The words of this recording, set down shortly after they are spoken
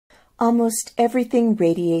Almost everything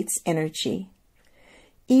radiates energy.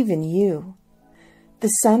 Even you. The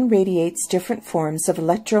sun radiates different forms of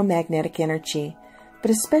electromagnetic energy, but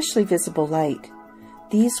especially visible light.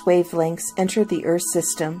 These wavelengths enter the Earth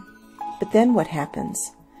system, but then what happens?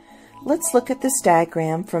 Let's look at this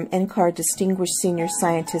diagram from NCAR Distinguished Senior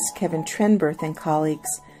Scientist Kevin Trenberth and colleagues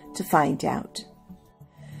to find out.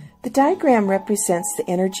 The diagram represents the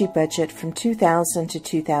energy budget from 2000 to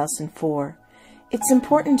 2004. It's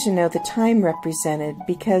important to know the time represented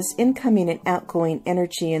because incoming and outgoing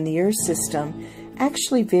energy in the Earth system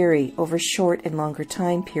actually vary over short and longer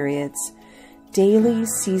time periods. Daily,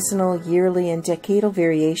 seasonal, yearly, and decadal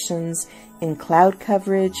variations in cloud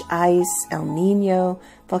coverage, ice, El Niño,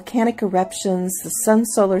 volcanic eruptions, the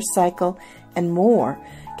sun-solar cycle, and more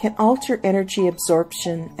can alter energy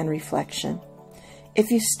absorption and reflection. If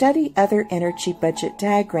you study other energy budget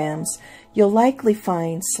diagrams, you'll likely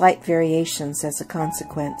find slight variations as a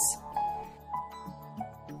consequence.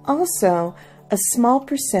 Also, a small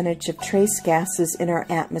percentage of trace gases in our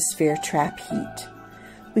atmosphere trap heat.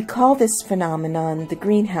 We call this phenomenon the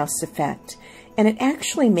greenhouse effect, and it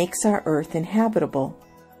actually makes our Earth inhabitable.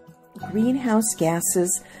 Greenhouse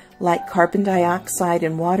gases, like carbon dioxide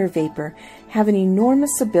and water vapor, have an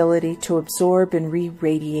enormous ability to absorb and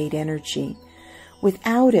re-radiate energy.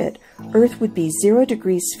 Without it, Earth would be 0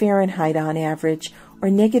 degrees Fahrenheit on average,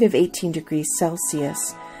 or negative 18 degrees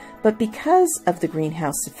Celsius. But because of the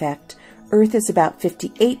greenhouse effect, Earth is about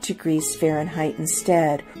 58 degrees Fahrenheit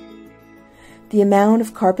instead. The amount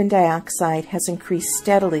of carbon dioxide has increased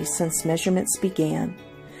steadily since measurements began.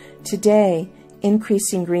 Today,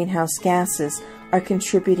 increasing greenhouse gases are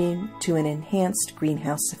contributing to an enhanced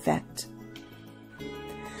greenhouse effect.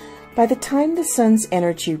 By the time the sun's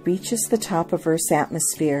energy reaches the top of Earth's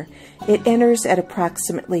atmosphere, it enters at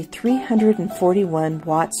approximately 341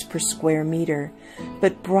 watts per square meter,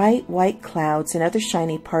 but bright white clouds and other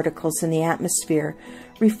shiny particles in the atmosphere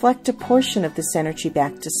reflect a portion of this energy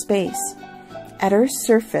back to space. At Earth's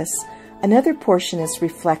surface, another portion is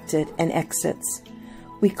reflected and exits.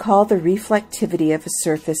 We call the reflectivity of a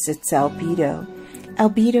surface its albedo.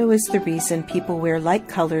 Albedo is the reason people wear light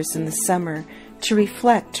colors in the summer, to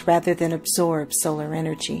reflect rather than absorb solar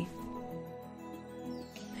energy.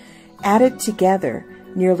 Added together,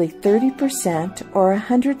 nearly 30% or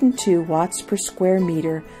 102 watts per square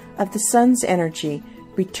meter of the sun's energy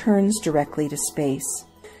returns directly to space.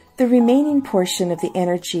 The remaining portion of the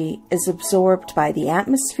energy is absorbed by the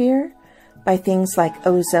atmosphere, by things like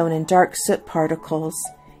ozone and dark soot particles,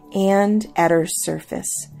 and at Earth's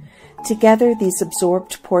surface. Together, these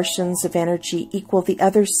absorbed portions of energy equal the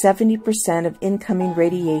other 70% of incoming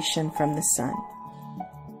radiation from the sun.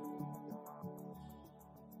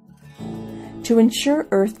 To ensure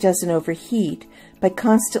Earth doesn't overheat by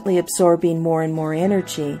constantly absorbing more and more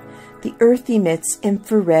energy, the Earth emits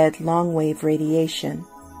infrared longwave radiation,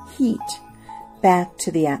 heat, back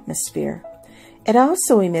to the atmosphere. It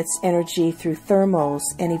also emits energy through thermals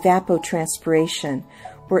and evapotranspiration,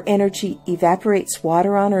 where energy evaporates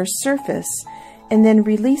water on Earth's surface and then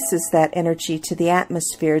releases that energy to the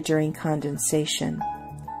atmosphere during condensation.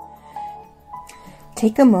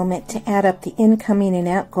 Take a moment to add up the incoming and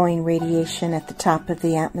outgoing radiation at the top of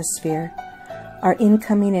the atmosphere. Are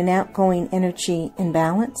incoming and outgoing energy in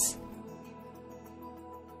balance?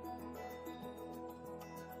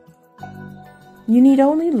 You need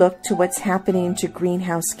only look to what's happening to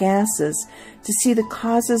greenhouse gases to see the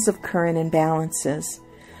causes of current imbalances.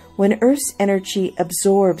 When Earth's energy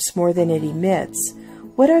absorbs more than it emits,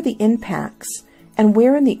 what are the impacts, and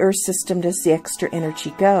where in the Earth system does the extra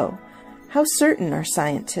energy go? How certain are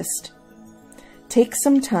scientists? Take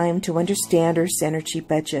some time to understand Earth's energy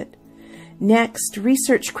budget. Next,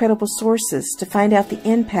 research credible sources to find out the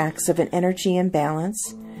impacts of an energy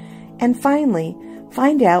imbalance. And finally,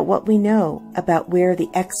 find out what we know about where the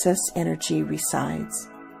excess energy resides.